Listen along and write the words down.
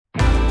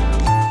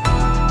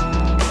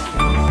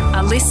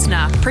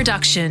listener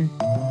production.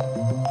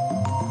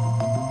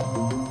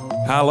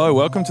 Hello,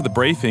 welcome to The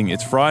Briefing.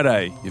 It's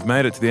Friday. You've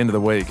made it to the end of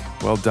the week.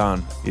 Well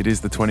done. It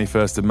is the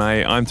 21st of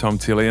May. I'm Tom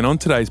Tilley, and on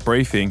today's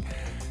briefing,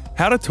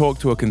 how to talk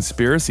to a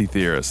conspiracy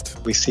theorist.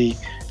 We see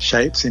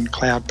shapes in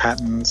cloud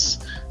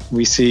patterns.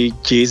 We see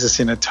Jesus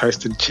in a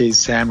toasted cheese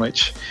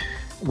sandwich.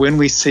 When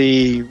we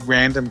see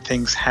random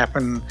things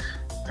happen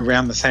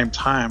around the same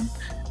time,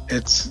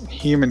 it's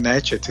human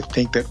nature to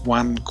think that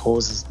one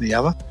causes the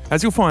other.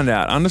 As you'll find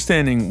out,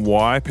 understanding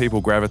why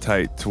people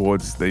gravitate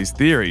towards these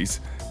theories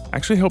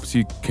actually helps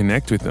you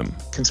connect with them.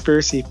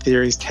 Conspiracy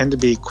theories tend to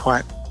be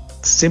quite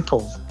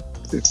simple.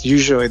 It's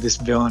usually this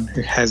villain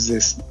who has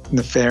this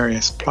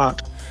nefarious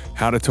plot.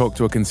 How to talk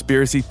to a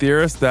conspiracy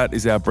theorist, that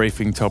is our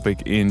briefing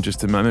topic in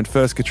just a moment.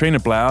 First, Katrina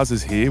Blowers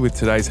is here with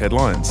today's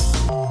headlines.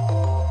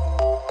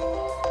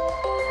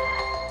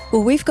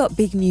 Well, we've got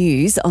big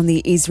news on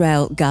the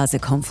Israel-Gaza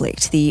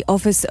conflict. The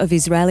Office of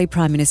Israeli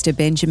Prime Minister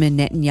Benjamin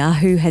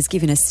Netanyahu has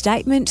given a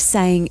statement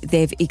saying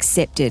they've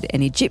accepted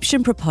an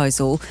Egyptian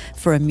proposal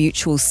for a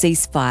mutual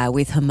ceasefire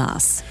with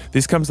Hamas.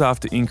 This comes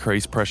after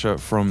increased pressure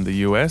from the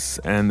US,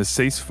 and the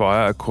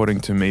ceasefire,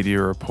 according to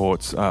media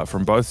reports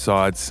from both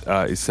sides,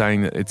 is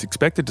saying that it's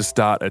expected to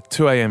start at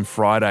 2 a.m.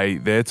 Friday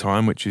their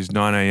time, which is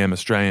 9 a.m.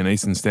 Australian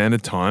Eastern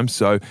Standard Time.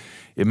 So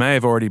it may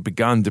have already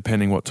begun,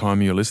 depending what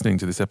time you're listening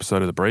to this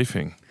episode of The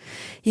Briefing.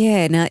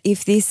 Yeah, now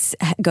if this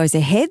goes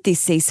ahead,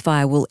 this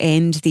ceasefire will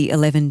end the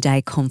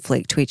 11-day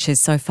conflict, which has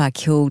so far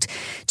killed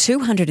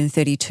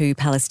 232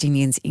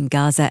 Palestinians in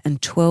Gaza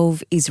and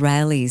 12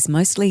 Israelis,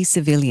 mostly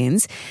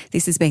civilians.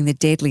 This has been the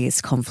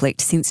deadliest conflict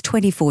since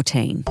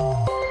 2014.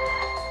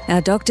 Our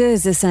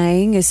doctors are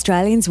saying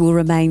Australians will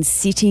remain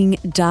sitting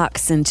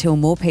ducks until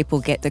more people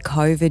get the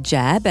COVID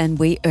jab, and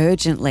we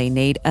urgently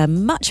need a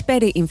much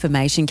better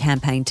information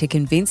campaign to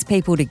convince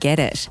people to get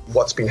it.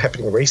 What's been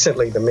happening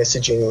recently, the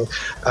messaging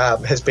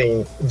has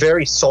been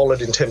very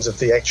solid in terms of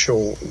the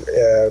actual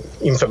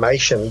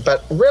information,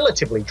 but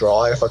relatively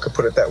dry, if I could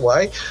put it that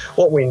way.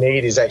 What we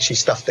need is actually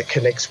stuff that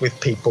connects with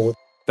people.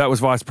 That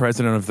was Vice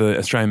President of the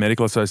Australian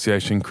Medical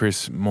Association,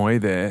 Chris Moy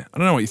there. I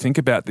don't know what you think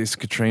about this,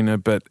 Katrina,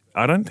 but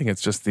I don't think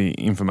it's just the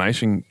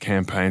information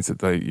campaigns that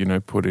they,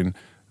 put in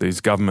these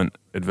government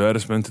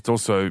advertisements. It's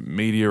also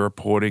media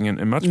reporting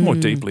and much more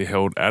deeply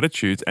held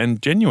attitudes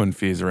and genuine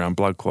fears around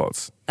blood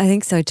clots. I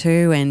think so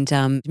too, and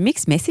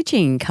mixed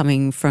messaging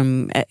coming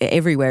from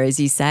everywhere, as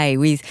you say,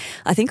 with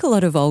I think a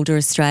lot of older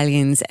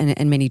Australians,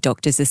 and many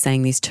doctors are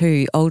saying this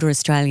too, older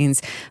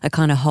Australians are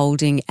kind of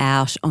holding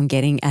out on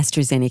getting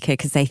AstraZeneca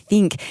because they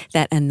think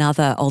that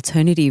another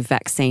alternative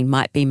vaccine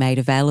might be made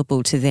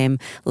available to them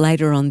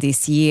later on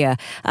this year.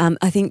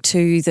 I think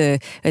too,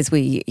 as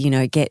we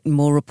get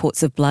more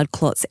reports of blood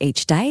clots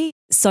each day,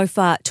 so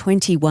far,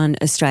 21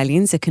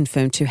 Australians are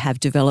confirmed to have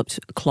developed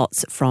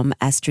clots from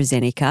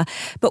AstraZeneca.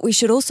 But we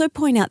should also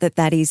point out that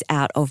that is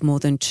out of more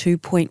than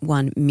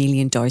 2.1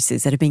 million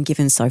doses that have been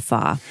given so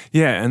far.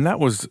 Yeah, and that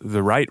was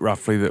the rate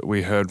roughly that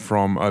we heard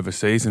from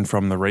overseas and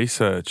from the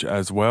research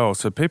as well.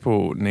 So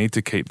people need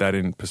to keep that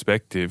in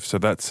perspective. So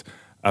that's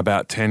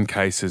about 10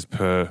 cases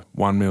per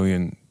 1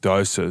 million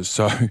doses.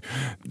 So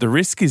the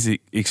risk is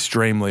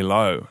extremely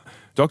low.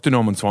 Dr.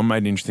 Norman Swan made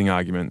an interesting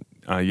argument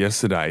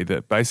yesterday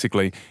that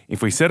basically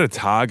if we set a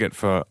target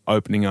for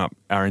opening up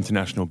our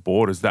international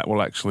borders, that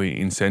will actually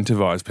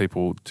incentivise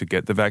people to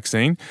get the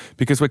vaccine,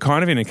 because we're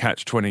kind of in a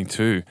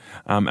catch-22.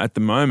 At the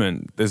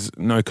moment, there's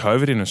no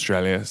COVID in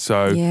Australia,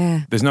 so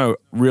there's no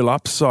real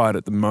upside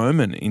at the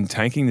moment in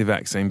taking the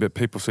vaccine, but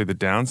people see the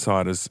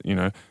downside as,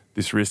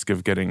 this risk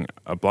of getting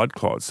a blood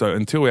clot. So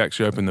until we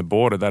actually open the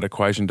border, that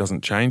equation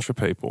doesn't change for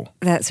people.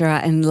 That's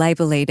right. And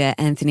Labor leader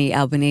Anthony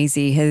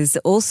Albanese has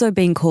also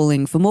been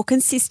calling for more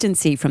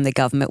consistency from the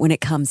government when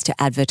it comes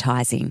to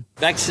advertising.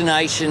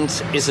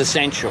 Vaccinations is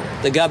essential.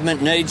 The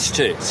government needs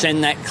to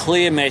send that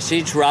clear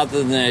message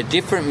rather than a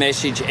different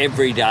message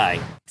every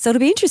day. So it'll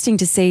be interesting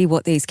to see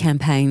what these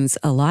campaigns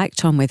are like,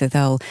 Tom, whether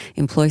they'll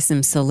employ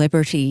some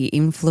celebrity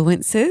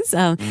influencers.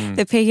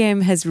 The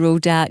PM has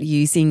ruled out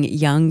using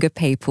younger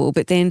people,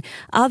 but then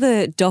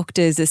other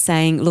doctors are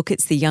saying, look,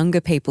 it's the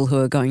younger people who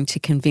are going to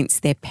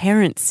convince their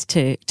parents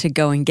to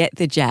go and get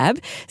the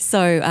jab.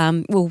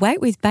 So we'll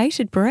wait with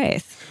bated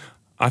breath.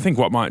 I think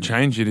what might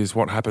change it is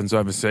what happens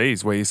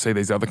overseas, where you see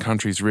these other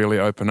countries really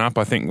open up.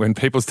 I think when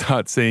people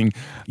start seeing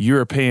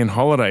European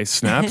holiday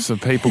snaps of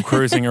people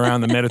cruising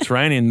around the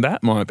Mediterranean,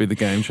 that might be the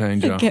game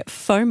changer. Get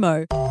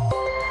FOMO.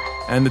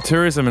 And the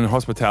tourism and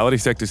hospitality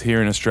sectors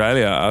here in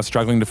Australia are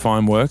struggling to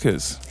find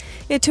workers.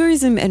 Yeah,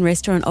 tourism and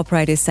restaurant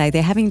operators say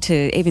they're having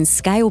to even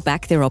scale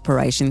back their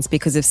operations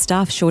because of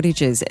staff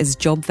shortages as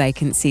job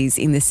vacancies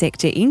in the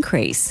sector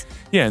increase.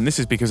 Yeah, and this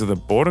is because of the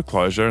border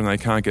closure, and they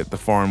can't get the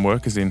foreign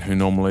workers in who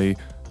normally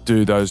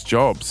do those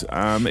jobs.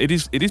 It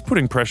is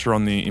putting pressure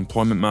on the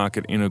employment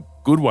market in a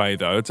good way,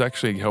 though. It's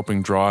actually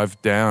helping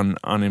drive down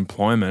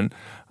unemployment.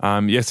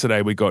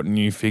 Yesterday we got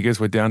new figures.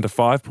 We're down to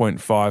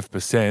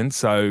 5.5%,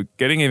 so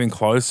getting even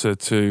closer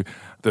to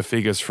the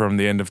figures from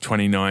the end of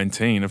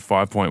 2019 of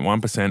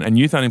 5.1%. And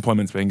youth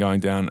unemployment's been going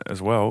down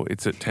as well.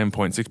 It's at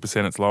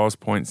 10.6%, its lowest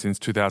point since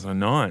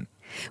 2009.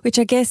 Which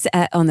I guess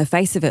on the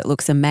face of it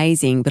looks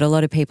amazing, but a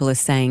lot of people are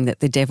saying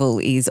that the devil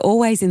is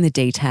always in the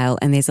detail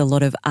and there's a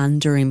lot of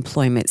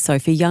underemployment. So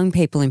for young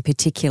people in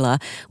particular,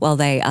 while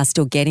they are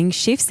still getting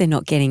shifts, they're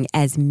not getting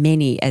as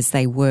many as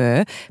they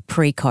were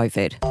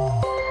pre-COVID.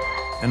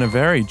 And a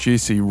very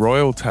juicy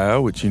royal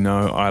tale, which you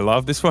know I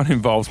love. This one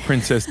involves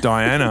Princess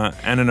Diana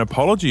and an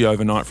apology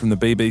overnight from the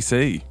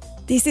BBC.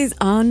 This is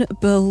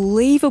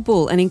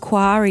unbelievable. An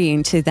inquiry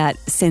into that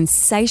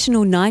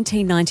sensational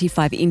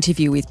 1995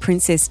 interview with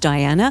Princess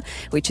Diana,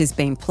 which has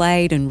been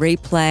played and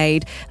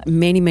replayed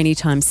many, many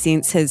times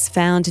since, has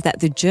found that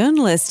the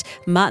journalist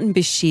Martin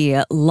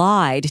Bashir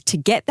lied to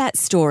get that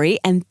story,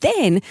 and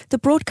then the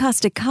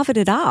broadcaster covered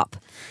it up.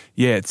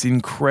 Yeah, it's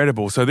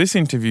incredible. So this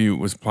interview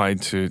was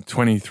played to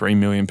 23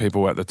 million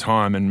people at the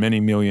time and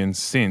many millions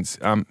since.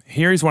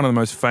 Here is one of the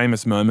most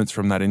famous moments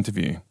from that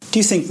interview. Do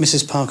you think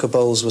Mrs. Parker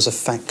Bowles was a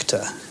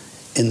factor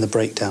in the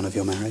breakdown of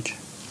your marriage?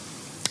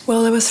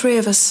 Well, there were 3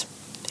 of us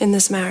in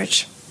this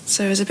marriage,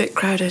 so it was a bit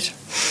crowded.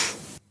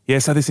 Yeah,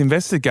 so this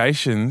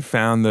investigation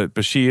found that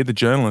Bashir, the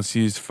journalist,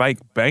 used fake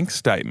bank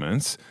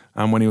statements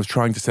when he was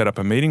trying to set up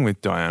a meeting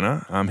with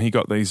Diana. He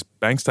got these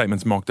bank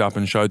statements mocked up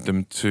and showed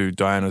them to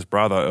Diana's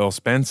brother, Earl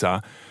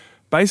Spencer,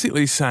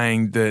 basically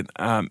saying that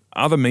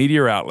other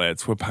media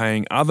outlets were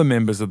paying other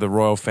members of the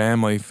royal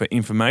family for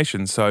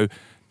information, so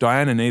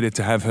Diana needed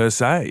to have her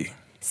say.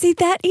 See,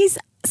 that is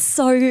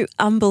so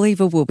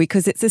unbelievable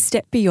because it's a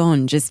step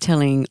beyond just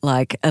telling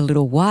like a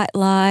little white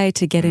lie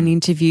to get an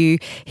interview.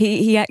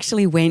 He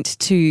actually went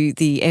to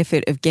the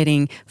effort of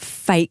getting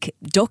fake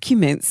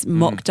documents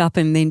mocked up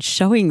and then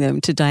showing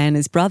them to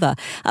Diana's brother.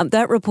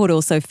 That report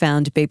also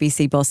found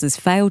BBC bosses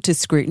failed to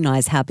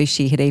scrutinise how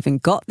Bashir had even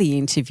got the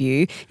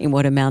interview in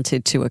what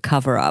amounted to a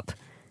cover-up.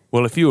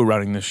 Well, if you were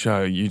running the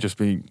show, you'd just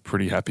be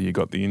pretty happy you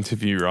got the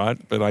interview, right?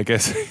 But I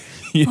guess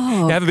you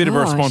have a bit of a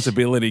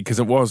responsibility because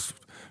it was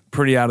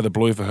pretty out of the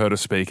blue for her to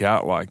speak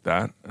out like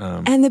that.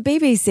 And the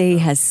BBC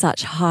has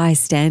such high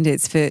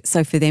standards for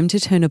them to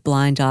turn a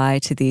blind eye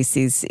to this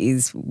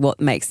is what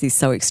makes this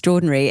so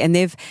extraordinary. And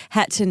they've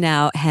had to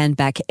now hand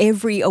back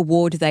every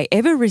award they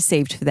ever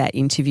received for that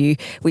interview,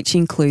 which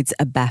includes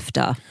a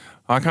BAFTA.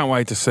 I can't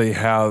wait to see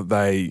how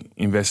they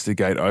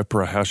investigate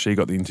Oprah, how she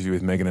got the interview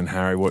with Meghan and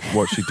Harry,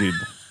 what she did.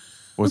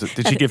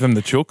 Did she give them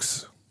the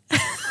chooks?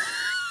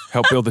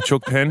 Help build the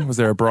chook pen? Was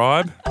there a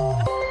bribe?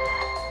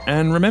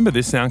 And remember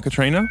this sound,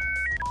 Katrina?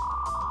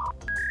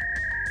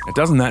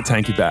 Doesn't that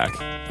take you back?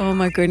 Oh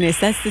my goodness,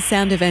 that's the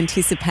sound of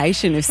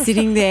anticipation, of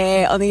sitting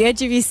there on the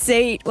edge of your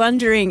seat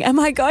wondering, am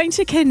I going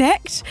to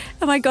connect?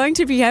 Am I going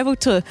to be able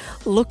to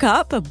look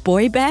up a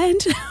boy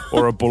band?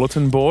 Or a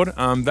bulletin board?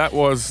 That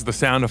was the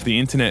sound of the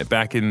internet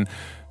back in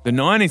the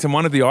 90s, and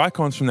one of the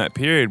icons from that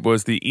period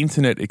was the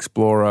Internet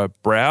Explorer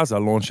browser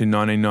launched in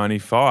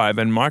 1995,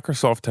 and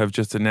Microsoft have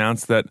just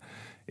announced that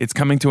it's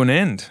coming to an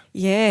end.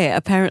 Yeah,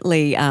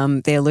 apparently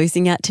they're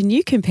losing out to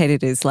new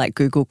competitors like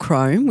Google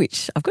Chrome,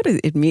 which I've got to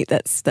admit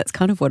that's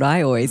kind of what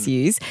I always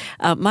use.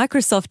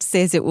 Microsoft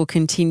says it will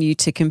continue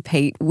to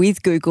compete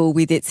with Google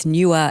with its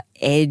newer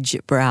Edge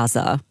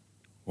browser.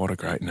 What a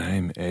great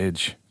name,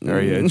 Edge.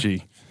 Very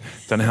edgy.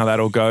 Don't know how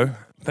that'll go.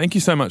 Thank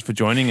you so much for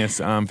joining us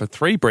for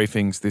 3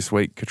 briefings this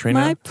week, Katrina.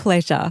 My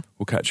pleasure.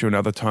 We'll catch you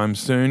another time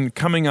soon.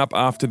 Coming up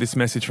after this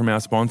message from our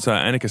sponsor,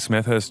 Annika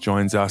Smethurst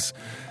joins us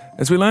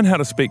as we learn how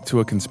to speak to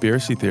a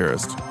conspiracy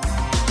theorist.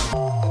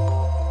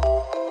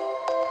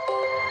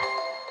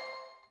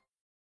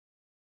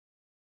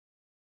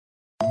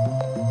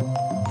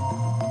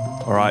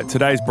 All right,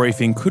 today's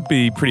briefing could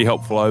be pretty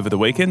helpful over the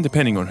weekend,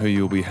 depending on who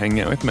you'll be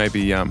hanging out with,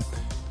 maybe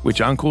which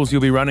uncles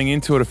you'll be running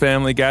into at a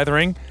family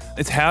gathering.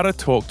 It's how to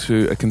talk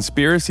to a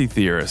conspiracy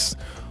theorist,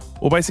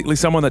 or basically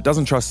someone that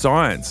doesn't trust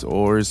science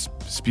or is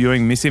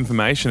spewing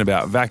misinformation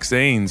about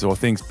vaccines or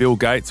thinks Bill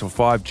Gates or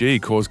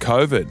 5G caused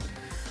COVID.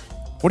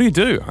 What do you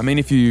do? I mean,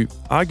 if you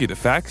argue the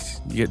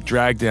facts, you get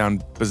dragged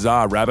down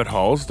bizarre rabbit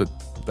holes that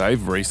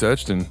they've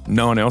researched and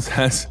no one else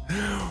has.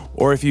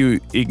 Or if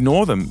you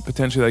ignore them,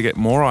 potentially they get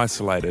more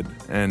isolated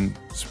and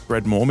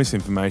spread more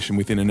misinformation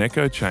within an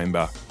echo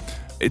chamber.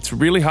 It's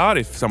really hard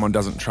if someone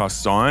doesn't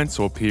trust science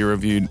or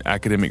peer-reviewed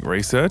academic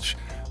research.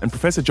 And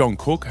Professor John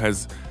Cook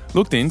has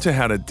looked into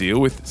how to deal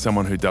with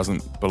someone who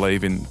doesn't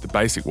believe in the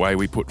basic way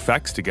we put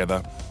facts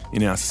together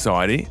in our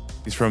society.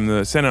 He's from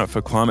the Centre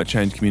for Climate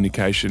Change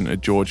Communication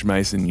at George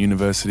Mason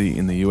University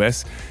in the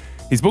US.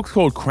 His book's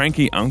called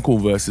Cranky Uncle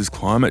versus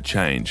Climate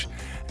Change.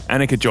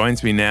 Annika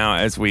joins me now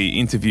as we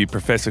interview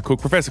Professor Cook.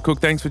 Professor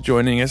Cook, thanks for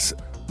joining us.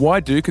 Why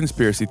do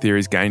conspiracy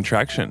theories gain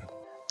traction?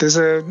 There's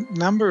a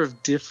number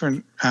of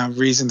different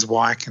reasons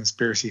why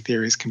conspiracy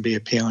theories can be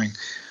appealing.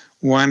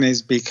 One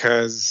is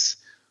because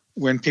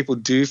when people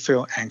do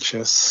feel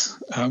anxious,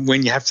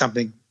 when you have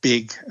something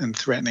big and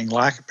threatening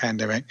like a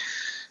pandemic,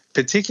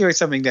 particularly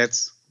something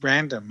that's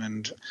random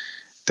and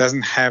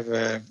doesn't have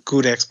a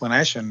good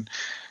explanation,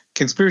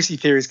 conspiracy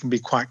theories can be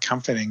quite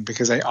comforting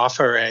because they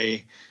offer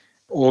a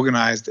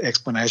organized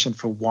explanation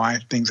for why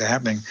things are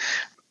happening.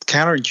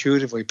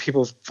 Counterintuitively,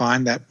 people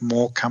find that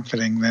more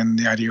comforting than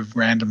the idea of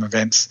random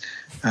events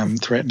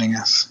threatening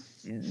us.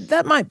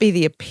 That might be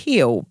the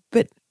appeal,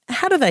 but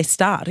how do they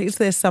start? Is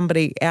there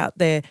somebody out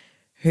there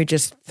who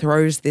just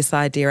throws this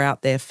idea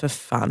out there for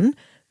fun?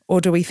 Or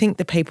do we think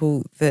the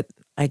people that,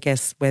 I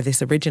guess, where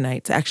this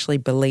originates actually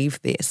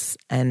believe this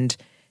and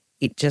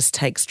it just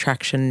takes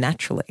traction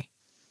naturally?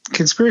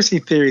 Conspiracy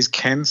theories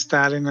can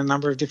start in a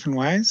number of different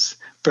ways,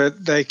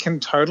 but they can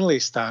totally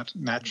start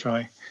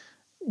naturally.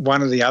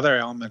 One of the other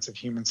elements of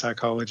human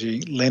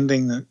psychology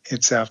lending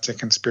itself to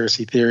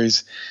conspiracy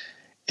theories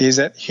is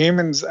that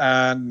humans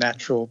are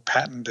natural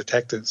pattern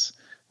detectors.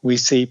 We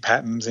see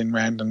patterns in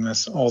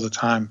randomness all the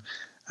time.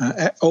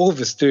 All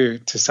of us do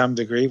to some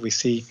degree. We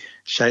see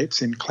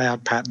shapes in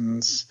cloud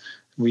patterns.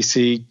 We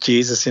see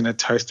Jesus in a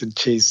toasted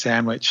cheese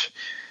sandwich.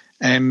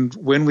 And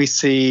when we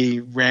see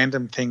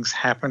random things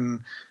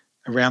happen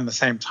around the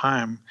same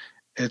time,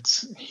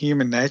 it's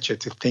human nature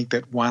to think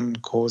that one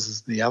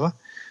causes the other.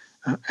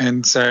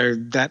 And so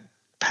that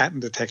pattern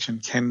detection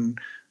can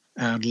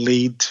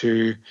lead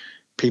to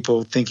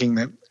people thinking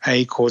that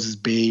A causes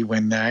B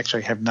when they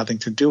actually have nothing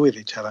to do with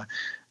each other.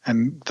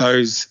 And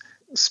those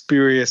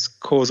spurious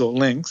causal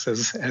links,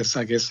 as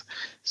I guess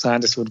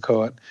scientists would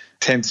call it,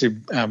 tend to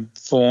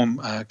form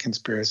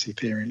conspiracy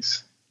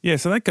theories. Yeah,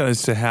 so that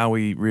goes to how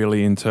we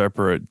really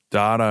interpret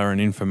data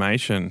and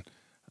information.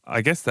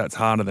 I guess that's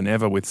harder than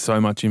ever with so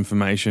much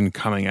information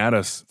coming at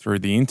us through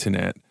the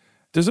internet.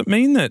 Does it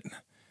mean that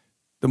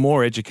the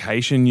more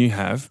education you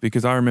have,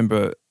 because I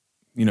remember,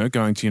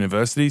 going to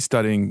university,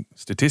 studying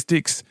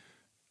statistics,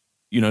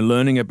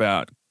 learning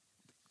about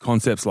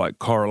concepts like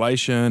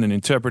correlation and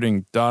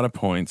interpreting data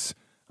points,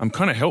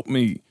 kind of helped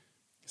me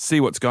see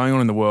what's going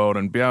on in the world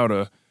and be able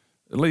to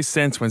at least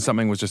sense when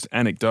something was just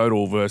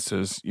anecdotal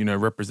versus,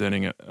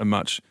 representing a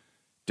much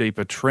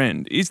deeper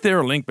trend. Is there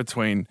a link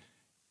between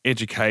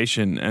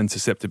education and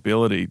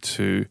susceptibility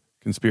to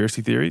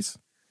conspiracy theories?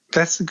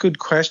 That's a good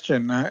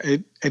question.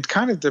 It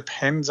kind of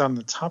depends on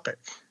the topic.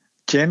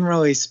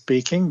 Generally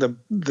speaking,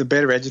 the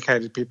better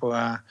educated people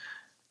are,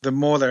 the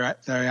more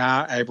they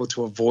are able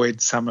to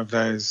avoid some of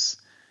those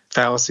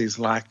fallacies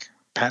like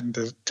pattern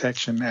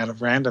detection out of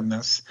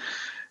randomness.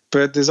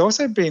 But there's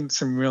also been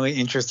some really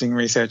interesting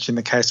research in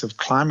the case of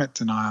climate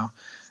denial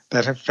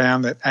that have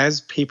found that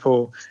as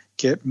people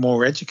get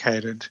more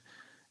educated,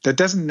 that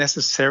doesn't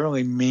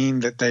necessarily mean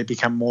that they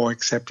become more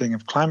accepting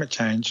of climate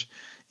change.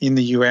 In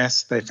the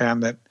US, they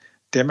found that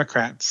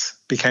Democrats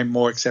became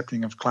more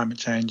accepting of climate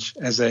change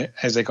as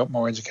they got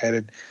more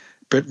educated,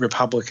 but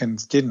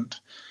Republicans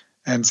didn't.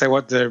 And so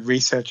what the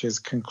researchers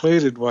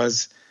concluded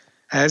was,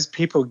 as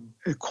people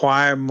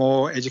acquire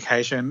more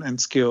education and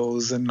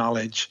skills and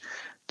knowledge,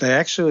 they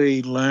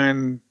actually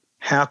learn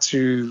how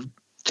to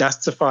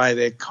justify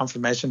their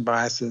confirmation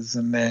biases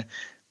and their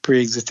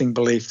pre-existing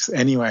beliefs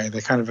anyway.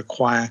 They kind of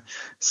acquire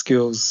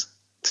skills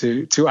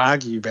to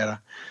argue better.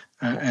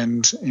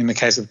 And in the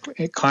case of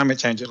climate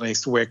change, at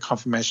least, where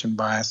confirmation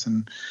bias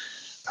and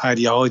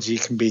ideology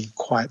can be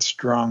quite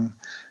strong,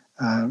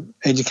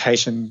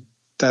 education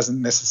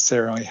doesn't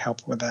necessarily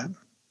help with that.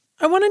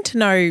 I wanted to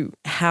know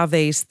how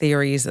these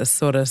theories are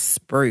sort of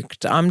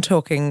spruiked. I'm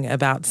talking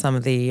about some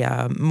of the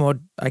more,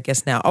 I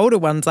guess now, older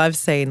ones I've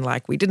seen,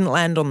 like we didn't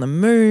land on the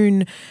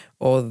moon,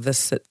 or the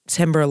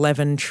September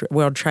 11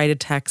 World Trade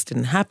attacks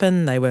didn't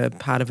happen. They were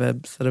part of a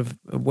sort of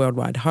a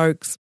worldwide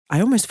hoax. I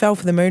almost fell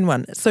for the moon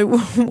one. So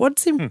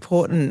what's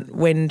important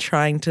when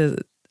trying to,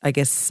 I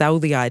guess, sell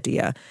the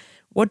idea?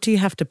 What do you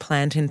have to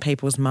plant in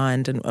people's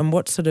mind, and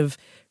what sort of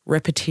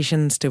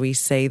repetitions do we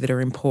see that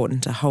are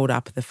important to hold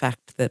up the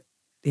fact that,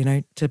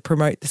 to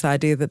promote this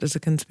idea that it's a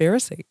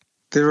conspiracy?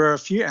 There are a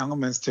few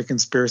elements to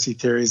conspiracy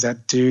theories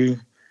that do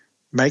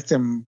make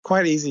them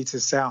quite easy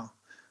to sell.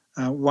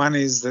 One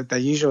is that they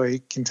usually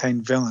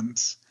contain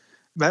villains.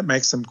 That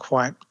makes them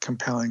quite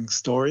compelling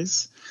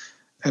stories.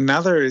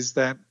 Another is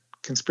that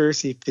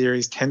conspiracy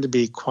theories tend to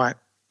be quite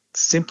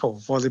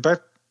simple. Well, they're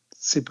both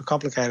super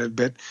complicated,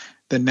 but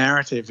the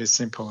narrative is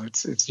simple.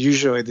 It's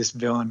usually this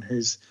villain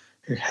who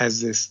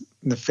has this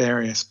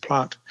nefarious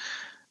plot.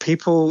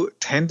 People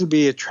tend to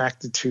be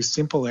attracted to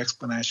simple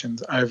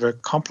explanations over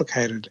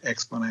complicated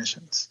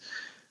explanations.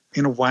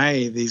 In a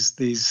way,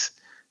 these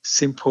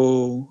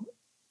simple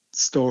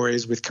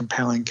stories with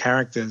compelling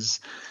characters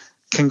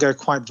can go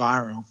quite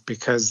viral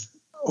because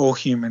all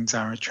humans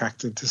are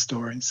attracted to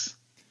stories.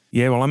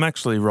 Yeah, well, I'm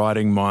actually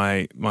writing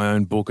my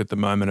own book at the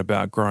moment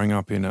about growing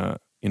up in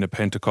a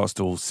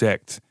Pentecostal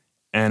sect,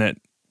 and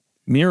it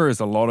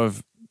mirrors a lot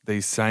of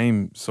these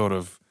same sort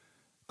of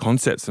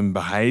concepts and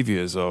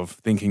behaviours of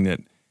thinking that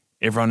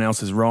everyone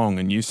else is wrong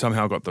and you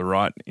somehow got the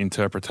right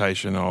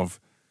interpretation of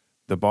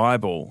the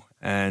Bible,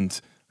 and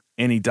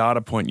any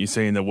data point you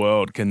see in the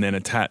world can then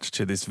attach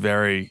to this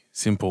very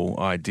simple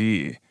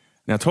idea.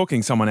 Now,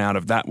 talking someone out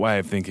of that way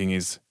of thinking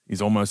is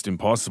almost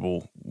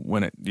impossible.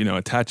 When it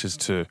attaches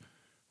to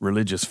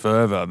religious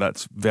fervour,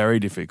 that's very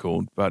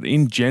difficult. But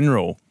in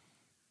general,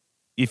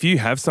 if you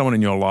have someone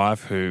in your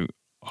life who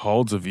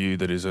holds a view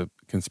that is a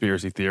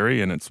conspiracy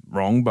theory and it's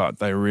wrong, but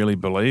they really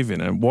believe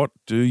in it. What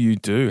do you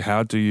do?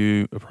 How do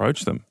you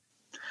approach them?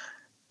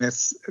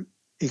 It's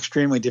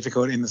extremely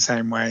difficult in the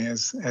same way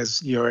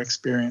as your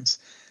experience,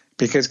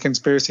 because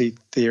conspiracy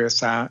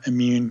theorists are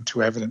immune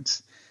to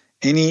evidence.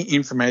 Any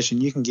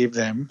information you can give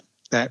them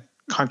that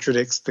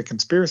contradicts the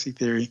conspiracy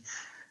theory,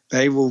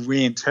 they will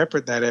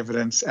reinterpret that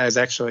evidence as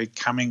actually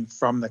coming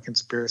from the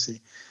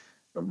conspiracy.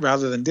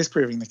 Rather than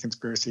disproving the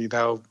conspiracy,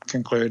 they'll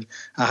conclude,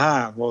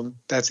 aha, well,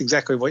 that's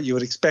exactly what you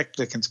would expect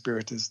the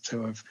conspirators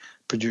to have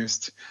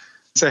produced.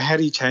 So how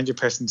do you change a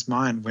person's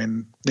mind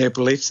when their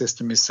belief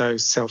system is so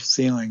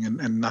self-sealing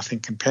and nothing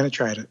can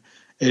penetrate it?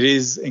 It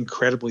is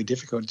incredibly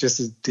difficult,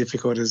 just as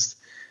difficult as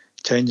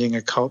changing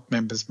a cult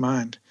member's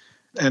mind.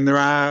 And there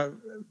are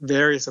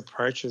various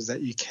approaches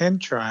that you can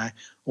try,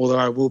 although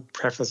I will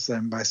preface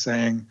them by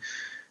saying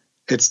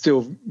it's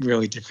still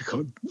really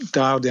difficult.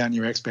 Dial down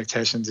your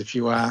expectations if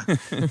you are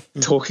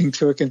talking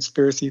to a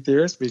conspiracy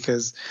theorist,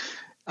 because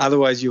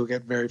otherwise you'll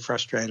get very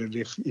frustrated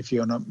if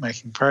you're not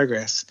making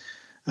progress.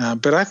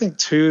 But I think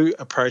two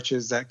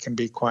approaches that can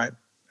be quite,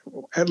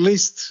 at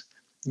least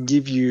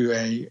give you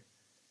a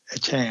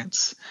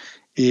chance,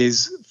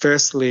 is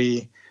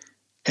firstly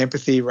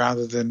empathy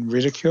rather than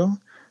ridicule.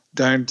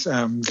 Don't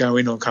go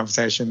into a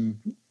conversation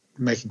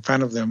making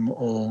fun of them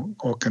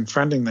or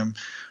confronting them.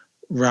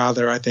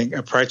 Rather, I think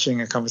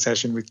approaching a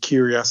conversation with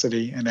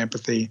curiosity and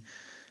empathy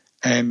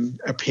and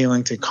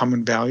appealing to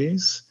common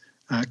values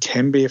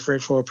can be a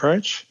fruitful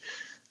approach.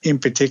 In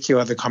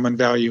particular, the common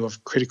value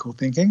of critical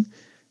thinking.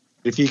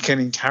 If you can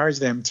encourage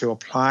them to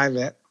apply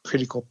that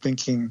critical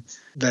thinking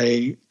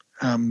they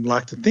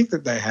like to think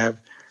that they have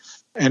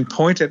and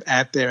point it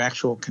at their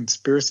actual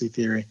conspiracy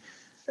theory,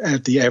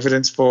 at the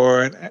evidence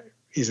for it,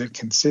 is it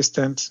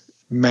consistent?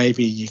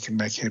 Maybe you can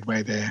make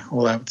headway there,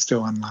 although it's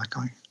still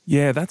unlikely.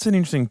 Yeah, that's an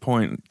interesting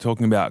point,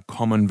 talking about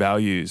common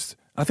values.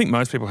 I think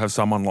most people have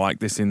someone like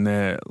this in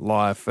their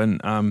life. And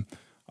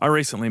I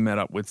recently met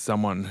up with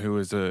someone who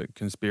is a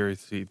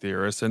conspiracy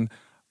theorist, and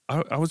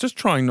I was just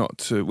trying not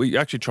to – we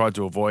actually tried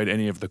to avoid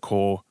any of the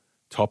core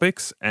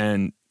topics,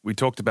 and we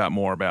talked about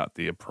more about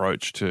the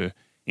approach to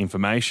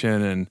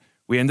information, and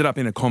we ended up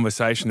in a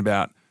conversation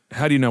about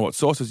how do you know what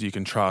sources you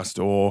can trust,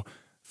 or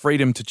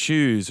freedom to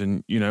choose,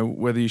 and, you know,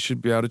 whether you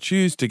should be able to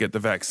choose to get the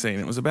vaccine.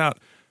 It was about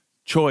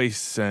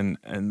choice and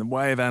the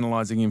way of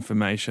analysing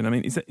information. I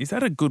mean, is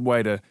that a good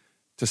way to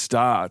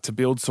start, to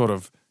build sort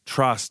of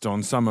trust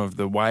on some of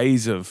the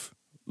ways of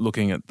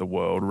looking at the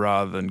world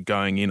rather than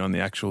going in on the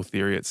actual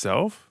theory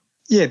itself?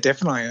 Yeah,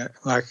 definitely.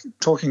 Like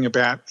talking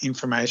about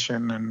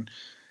information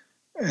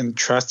and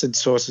trusted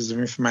sources of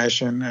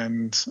information,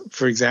 and,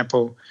 for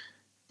example,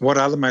 what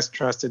are the most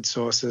trusted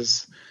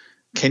sources?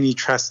 Can you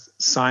trust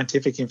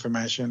scientific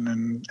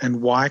information,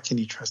 and why can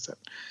you trust it?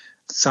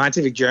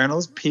 Scientific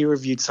journals,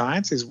 peer-reviewed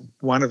science is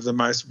one of the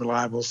most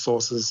reliable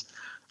sources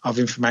of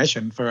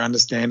information for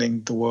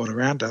understanding the world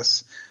around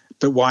us.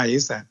 But why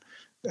is that?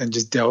 And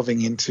just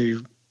delving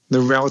into the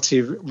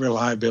relative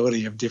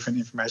reliability of different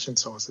information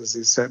sources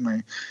is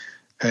certainly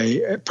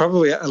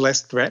probably a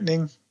less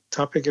threatening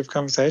topic of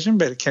conversation,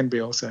 but it can be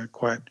also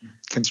quite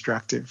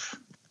constructive.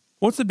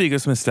 What's the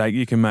biggest mistake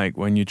you can make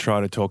when you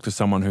try to talk to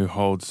someone who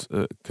holds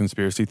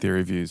conspiracy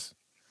theory views?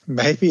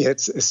 Maybe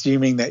it's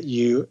assuming that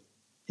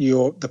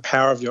the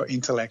power of your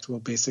intellect will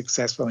be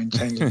successful in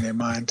changing their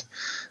mind.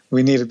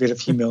 We need a bit of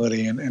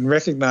humility and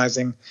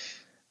recognizing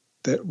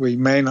that we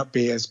may not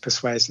be as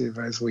persuasive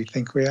as we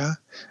think we are.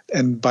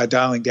 And by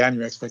dialing down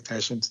your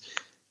expectations,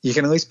 you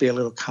can at least be a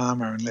little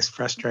calmer and less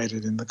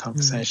frustrated in the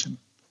conversation.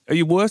 Are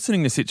you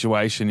worsening the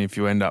situation if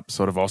you end up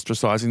sort of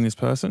ostracizing this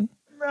person?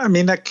 I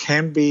mean, that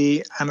can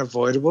be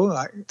unavoidable,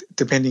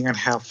 depending on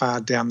how far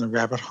down the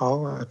rabbit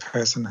hole a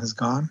person has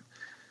gone.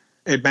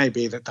 It may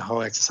be that the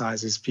whole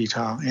exercise is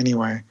futile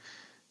anyway.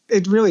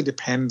 It really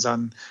depends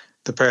on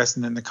the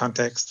person and the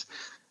context.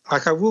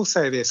 Like, I will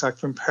say this, like,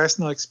 from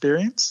personal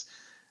experience,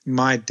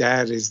 my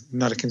dad is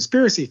not a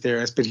conspiracy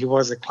theorist, but he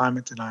was a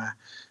climate denier.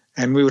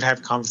 And we would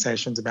have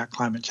conversations about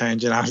climate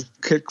change, and I would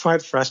get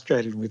quite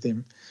frustrated with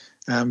him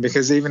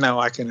because even though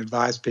I can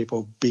advise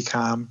people, be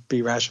calm,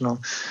 be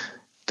rational,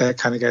 that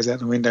kind of goes out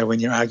the window when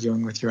you're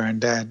arguing with your own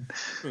dad.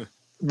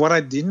 What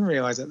I didn't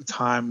realise at the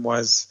time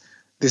was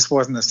this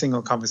wasn't a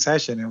single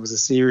conversation. It was a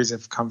series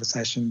of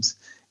conversations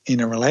in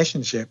a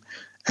relationship.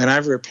 And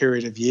over a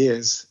period of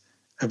years,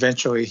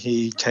 eventually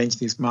he changed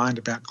his mind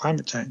about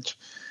climate change.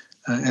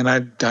 And I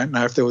don't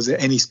know if there was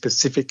any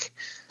specific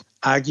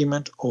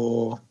argument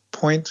or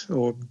point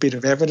or bit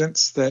of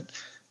evidence that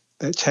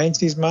changed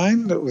his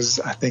mind.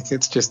 I think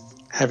it's just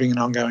having an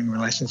ongoing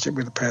relationship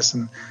with a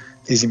person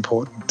is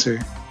important too.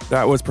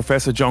 That was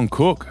Professor John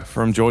Cook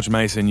from George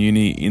Mason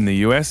Uni in the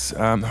US.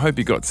 I hope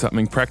you got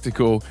something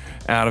practical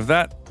out of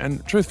that.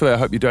 And truthfully, I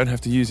hope you don't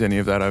have to use any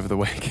of that over the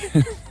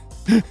weekend.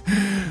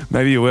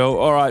 Maybe you will.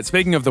 All right,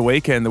 speaking of the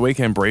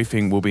weekend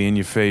briefing will be in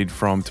your feed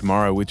from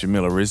tomorrow with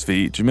Jamila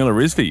Rizvi. Jamila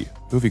Rizvi,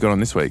 who have you got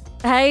on this week?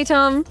 Hey,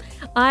 Tom.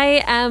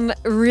 I am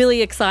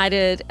really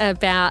excited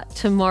about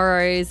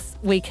tomorrow's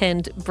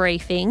weekend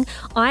briefing.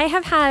 I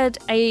have had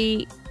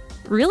a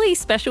really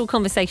special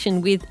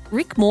conversation with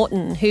Rick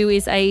Morton, who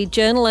is a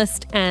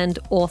journalist and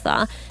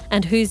author,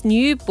 and whose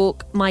new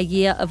book, My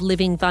Year of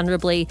Living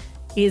Vulnerably,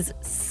 is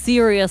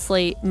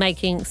seriously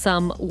making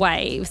some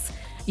waves.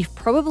 You've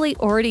probably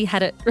already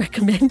had it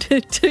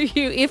recommended to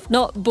you, if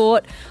not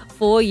bought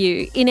for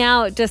you. In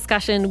our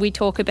discussion, we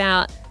talk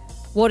about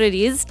what it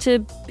is to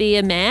be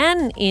a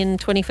man in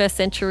 21st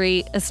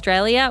century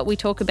Australia. We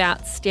talk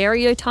about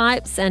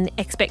stereotypes and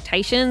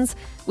expectations.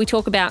 We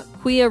talk about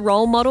queer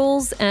role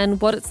models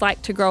and what it's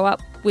like to grow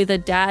up with a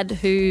dad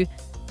who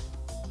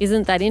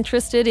isn't that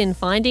interested in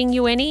finding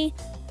you any.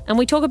 And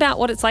we talk about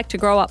what it's like to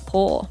grow up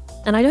poor.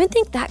 And I don't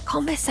think that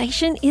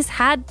conversation is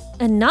had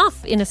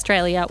enough in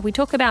Australia. We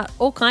talk about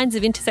all kinds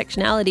of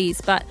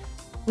intersectionalities, but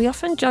we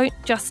often don't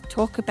just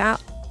talk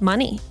about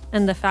money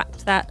and the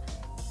fact that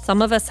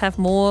some of us have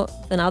more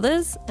than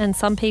others, and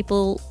some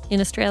people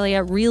in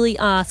Australia really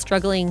are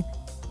struggling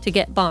to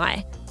get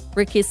by.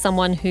 Rick is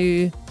someone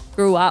who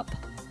grew up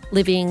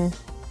living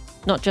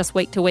not just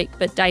week to week,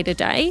 but day to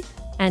day,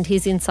 and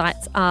his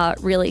insights are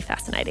really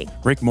fascinating.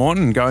 Rick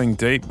Morton going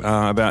deep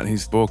about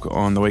his book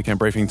on the Weekend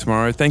Briefing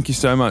tomorrow. Thank you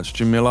so much,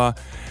 Jamila.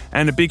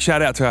 And a big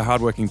shout out to our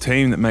hardworking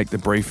team that make the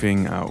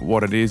briefing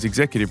what it is.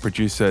 Executive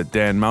producer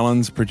Dan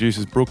Mullins,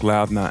 producers Brooke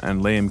Loudner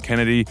and Liam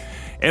Kennedy,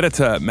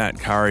 editor Matt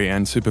Curry,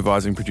 and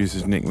supervising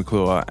producers Nick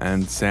McClure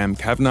and Sam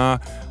Kavanagh.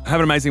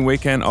 Have an amazing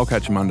weekend. I'll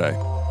catch you Monday.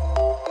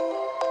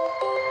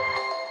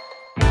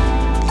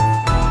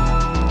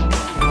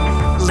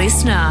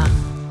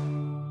 Listener.